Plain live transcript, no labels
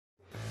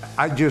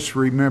I just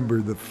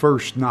remember the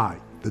first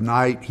night, the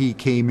night he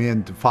came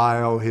in to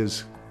file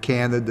his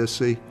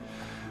candidacy.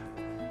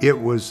 It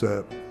was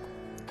a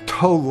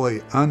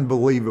totally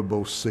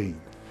unbelievable scene.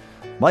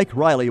 Mike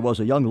Riley was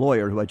a young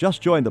lawyer who had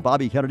just joined the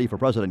Bobby Kennedy for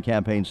President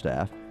campaign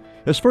staff.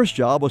 His first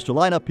job was to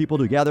line up people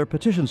to gather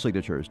petition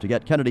signatures to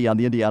get Kennedy on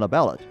the Indiana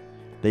ballot.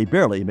 They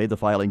barely made the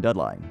filing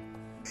deadline.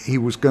 He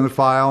was going to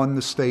file in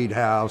the State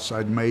House.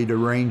 I'd made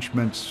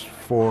arrangements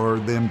for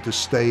them to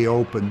stay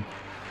open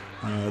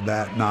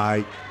that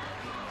night.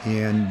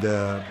 And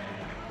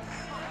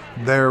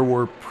there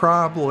were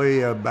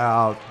probably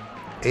about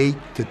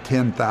 8,000 to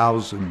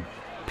 10,000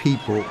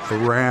 people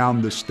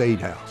around the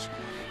State House.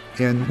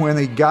 And when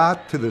he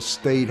got to the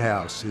State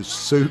House, his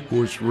suit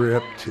was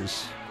ripped,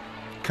 his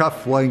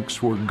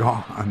cufflinks were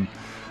gone.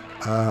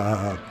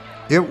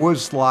 It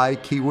was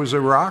like he was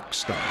a rock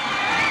star.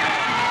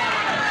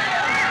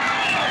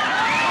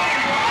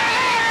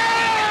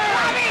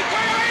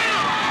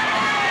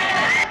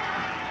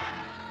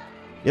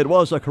 It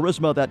was a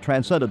charisma that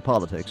transcended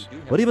politics,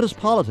 but even his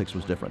politics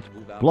was different.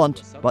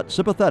 Blunt, but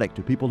sympathetic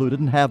to people who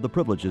didn't have the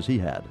privileges he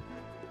had.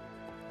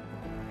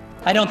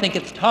 I don't think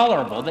it's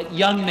tolerable that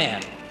young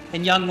men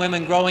and young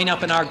women growing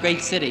up in our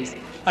great cities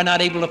are not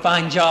able to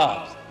find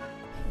jobs.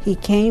 He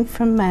came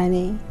from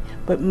money,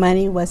 but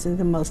money wasn't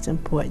the most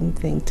important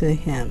thing to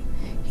him.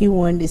 He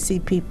wanted to see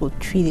people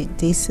treated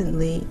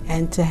decently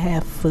and to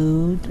have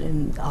food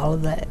and all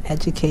of that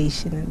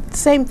education, and the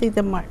same thing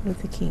that Martin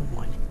Luther King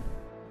wanted.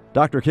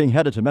 Dr. King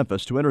headed to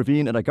Memphis to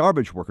intervene in a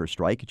garbage worker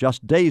strike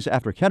just days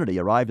after Kennedy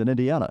arrived in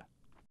Indiana.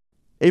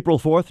 April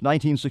 4th,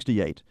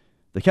 1968.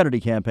 The Kennedy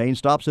campaign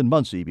stops in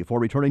Muncie before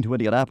returning to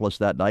Indianapolis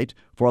that night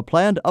for a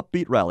planned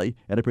upbeat rally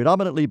in a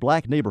predominantly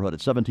black neighborhood at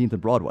 17th and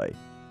Broadway.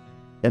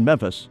 In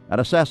Memphis, an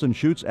assassin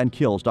shoots and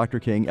kills Dr.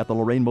 King at the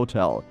Lorraine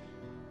Motel.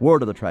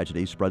 Word of the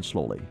tragedy spread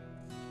slowly.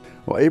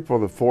 Well, April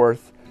the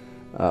 4th,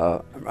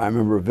 I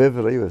remember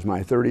vividly, it was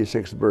my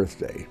 36th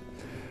birthday.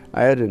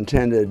 I had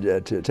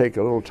intended to take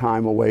a little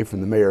time away from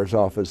the mayor's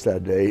office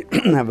that day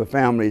and have a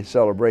family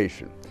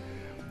celebration.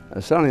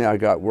 Suddenly I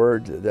got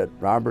word that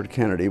Robert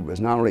Kennedy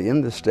was not only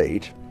in the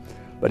state,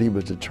 but he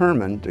was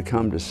determined to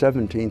come to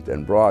 17th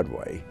and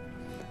Broadway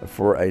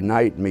for a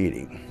night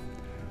meeting.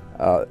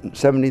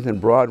 17th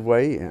and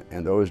Broadway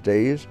in those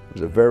days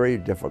was a very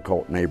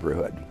difficult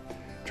neighborhood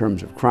in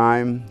terms of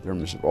crime, in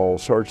terms of all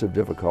sorts of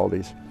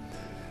difficulties.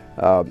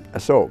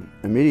 So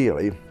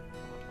immediately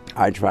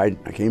I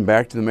came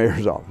back to the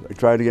mayor's office. I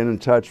tried to get in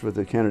touch with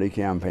the Kennedy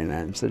campaign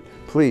and said,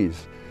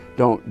 please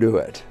don't do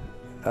it.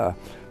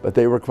 But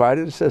they were quite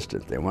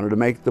insistent. They wanted to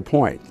make the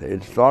point. They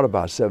had thought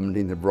about 17th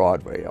and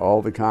Broadway.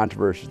 All the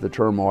controversies, the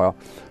turmoil,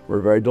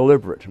 were very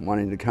deliberate in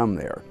wanting to come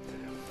there.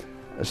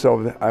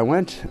 So I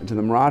went to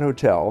the Murat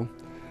Hotel.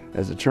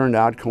 As it turned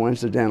out,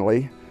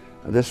 coincidentally,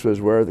 this was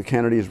where the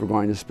Kennedys were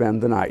going to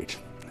spend the night.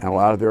 And a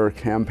lot of their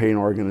campaign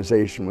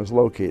organization was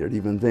located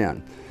even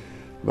then.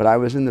 But I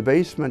was in the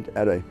basement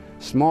at a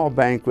small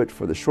banquet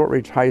for the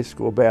Shortreach High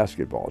School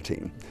basketball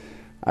team.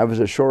 I was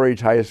a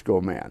Shortreach High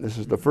School man. This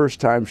was the first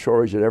time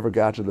Shortreach had ever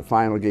got to the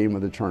final game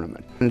of the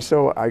tournament. And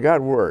so I got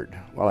word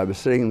while I was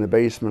sitting in the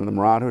basement of the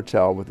Murat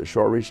Hotel with the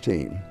Shortreach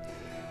team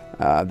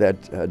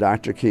that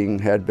Dr. King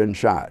had been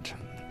shot.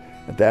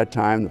 At that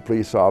time, the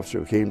police officer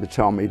who came to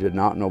tell me did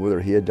not know whether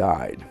he had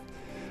died.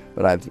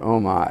 But oh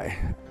my.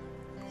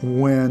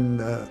 When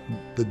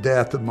the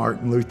death of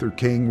Martin Luther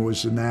King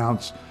was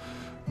announced,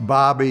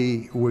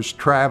 Bobby was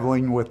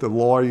traveling with a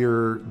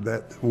lawyer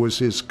that was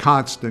his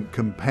constant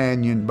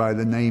companion by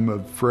the name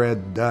of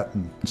Fred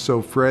Dutton.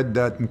 So Fred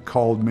Dutton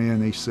called me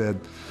and he said,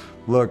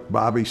 look,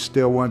 Bobby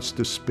still wants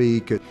to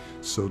speak,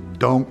 so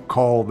don't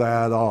call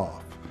that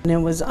off. And it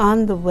was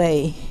on the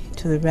way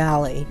to the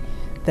rally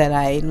that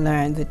I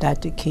learned that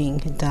Dr. King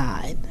had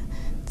died.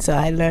 So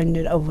I learned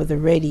it over the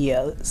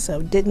radio, so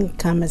it didn't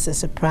come as a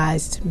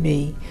surprise to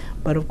me,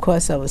 but of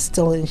course I was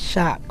still in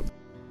shock.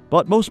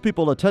 But most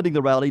people attending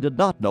the rally did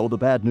not know the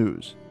bad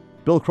news.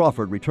 Bill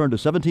Crawford returned to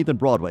 17th and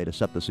Broadway to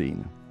set the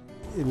scene.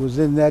 It was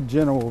in that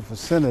general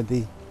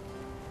vicinity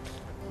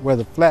where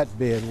the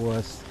flatbed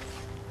was.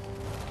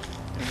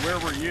 And where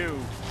were you?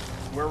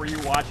 Where were you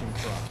watching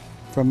from?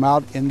 From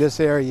out in this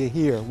area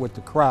here with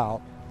the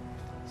crowd,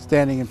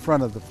 standing in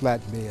front of the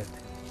flatbed.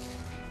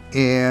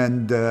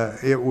 And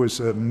it was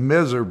a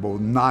miserable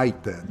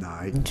night that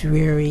night.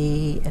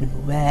 Dreary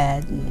and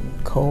wet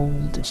and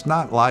cold. It's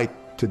not like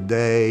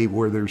today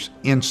where there's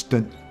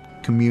instant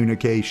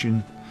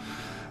communication.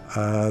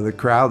 The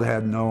crowd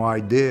had no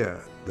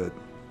idea that,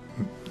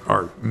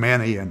 or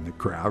many in the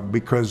crowd,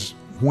 because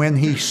when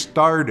he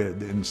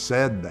started and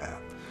said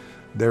that,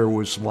 there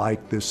was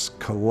like this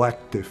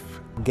collective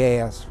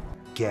gasp.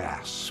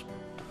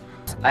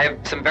 I have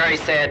some very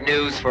sad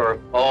news for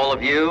all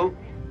of you.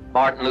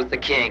 Martin Luther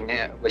King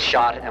was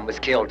shot and was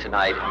killed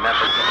tonight in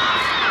Memphis.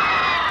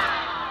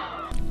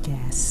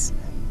 Yes.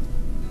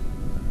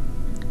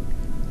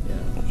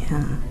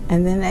 Yeah.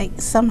 And then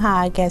somehow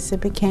I guess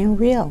it became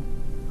real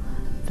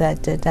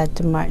that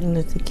Dr. Martin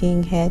Luther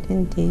King had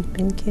indeed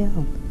been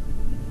killed.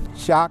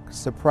 Shock,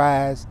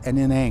 surprise, and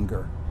in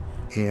anger.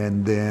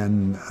 And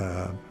then,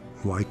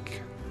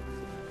 like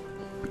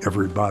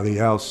everybody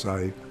else,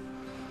 I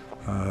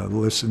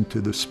listened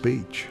to the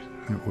speech.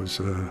 It was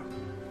a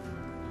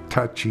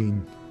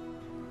touching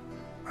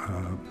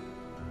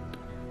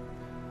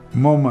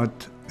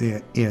moment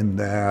in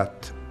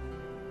that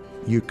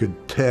you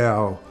could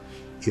tell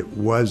it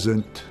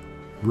wasn't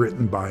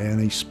written by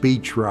any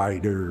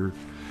speechwriter,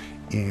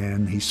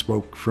 and he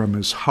spoke from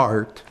his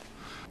heart.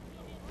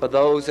 For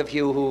those of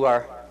you who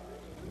are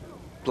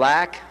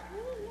black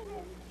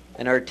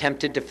and are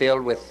tempted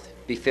to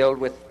be filled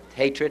with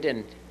hatred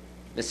and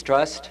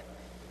mistrust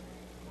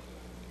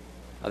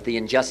of the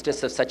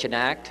injustice of such an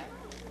act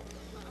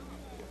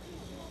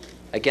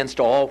against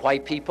all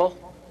white people,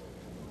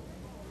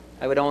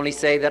 I would only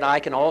say that I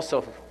can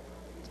also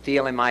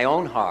feel in my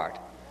own heart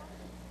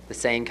the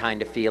same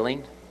kind of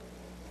feeling.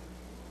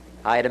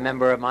 I had a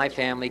member of my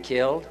family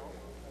killed,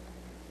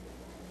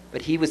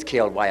 but he was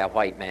killed by a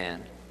white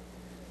man.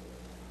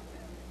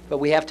 But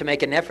we have to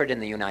make an effort in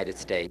the United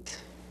States.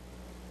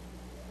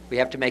 We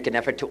have to make an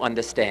effort to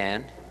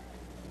understand,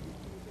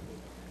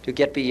 to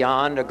get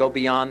beyond or go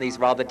beyond these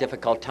rather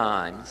difficult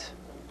times.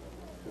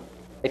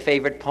 My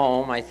favorite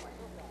poem,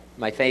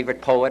 my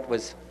favorite poet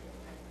was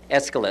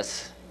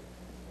Aeschylus,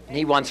 and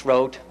he once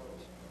wrote,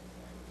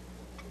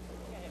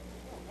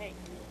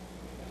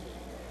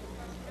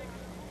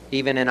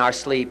 "Even in our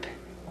sleep,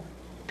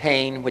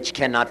 pain which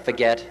cannot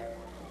forget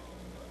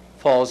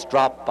falls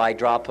drop by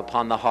drop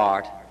upon the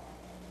heart,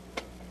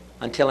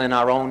 until in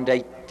our own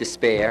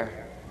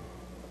despair,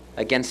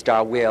 against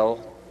our will,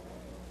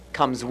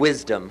 comes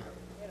wisdom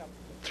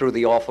through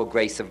the awful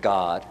grace of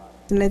God."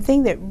 And the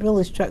thing that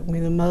really struck me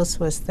the most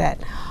was that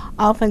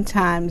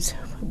oftentimes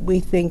we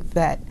think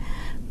that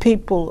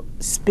people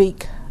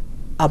speak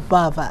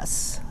above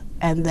us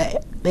and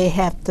that they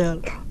have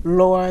to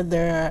lower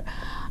their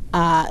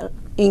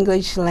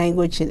English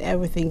language and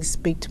everything,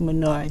 speak to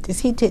minorities.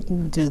 He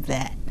didn't do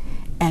that.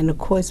 And of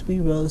course we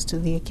rose to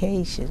the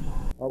occasion.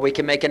 Well, we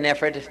can make an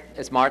effort,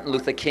 as Martin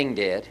Luther King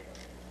did,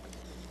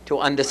 to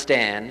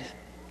understand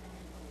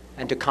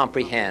and to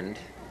comprehend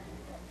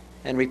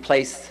and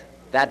replace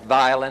that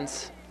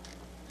violence,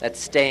 that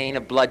stain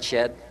of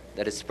bloodshed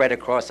that is spread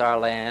across our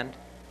land,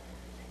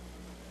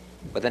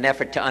 with an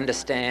effort to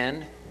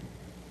understand,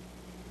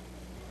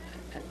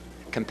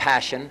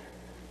 compassion,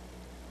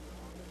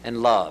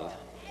 and love,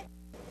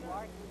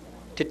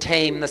 to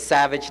tame the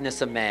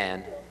savageness of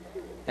man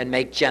and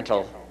make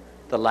gentle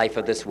the life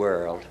of this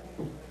world.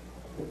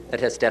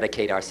 Let us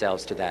dedicate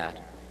ourselves to that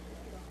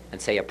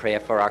and say a prayer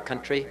for our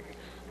country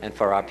and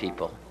for our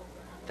people.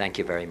 Thank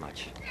you very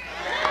much.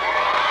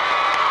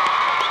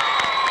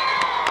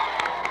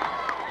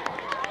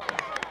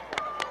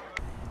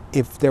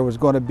 If there was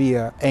going to be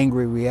an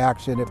angry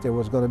reaction, if there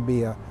was going to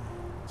be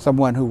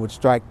someone who would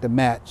strike the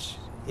match,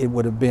 it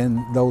would have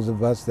been those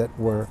of us that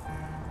were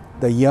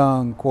the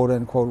young,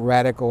 quote-unquote,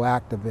 radical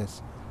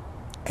activists.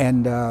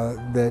 And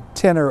the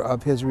tenor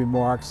of his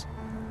remarks,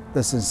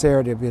 the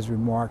sincerity of his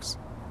remarks,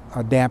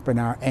 dampen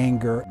our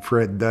anger.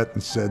 Fred Dutton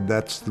said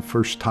that's the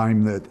first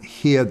time that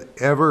he had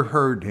ever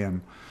heard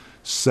him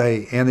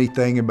say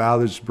anything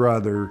about his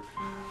brother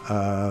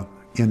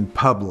in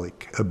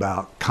public,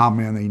 about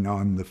commenting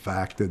on the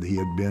fact that he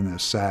had been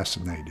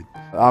assassinated.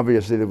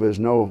 Obviously, there was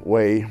no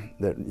way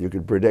that you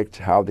could predict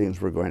how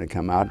things were going to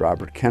come out.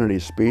 Robert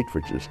Kennedy's speech,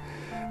 which has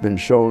been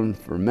shown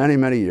for many,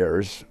 many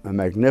years, a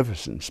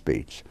magnificent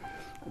speech,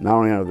 not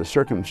only under the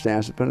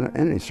circumstances, but under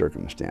any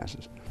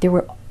circumstances. There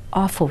were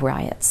awful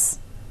riots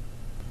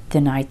the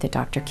night that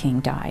Dr.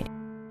 King died.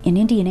 In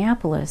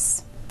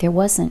Indianapolis, there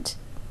wasn't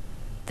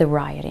the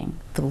rioting,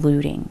 the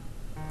looting.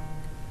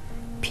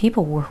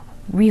 People were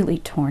really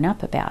torn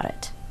up about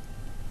it.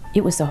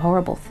 It was a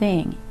horrible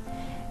thing,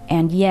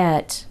 and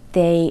yet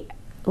they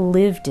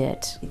lived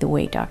it the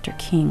way Dr.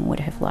 King would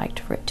have liked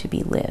for it to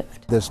be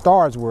lived. The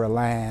stars were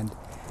aligned,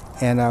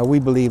 and we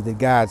believe that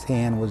God's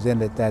hand was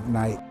in it that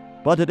night.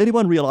 But did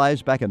anyone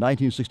realize back in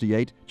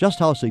 1968 just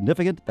how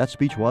significant that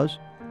speech was?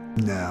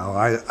 No,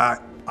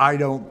 I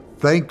don't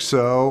think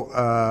so.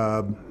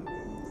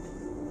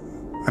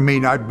 I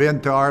mean, I've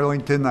been to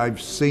Arlington,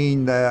 I've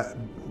seen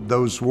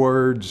those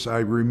words. I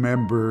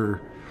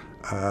remember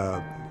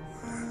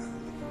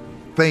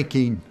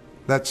thinking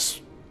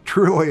that's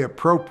truly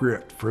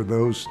appropriate for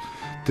those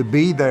to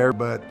be there,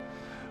 but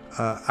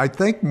I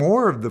think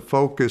more of the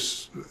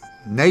focus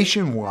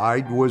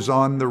nationwide was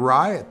on the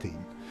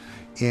rioting,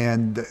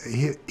 and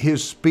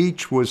his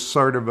speech was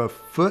sort of a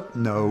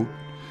footnote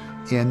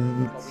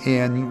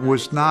and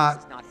was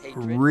not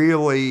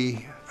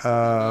really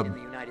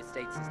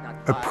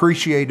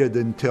appreciated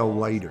until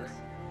later.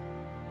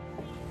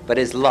 But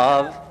his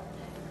love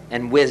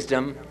and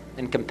wisdom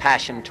and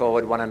compassion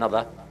toward one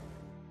another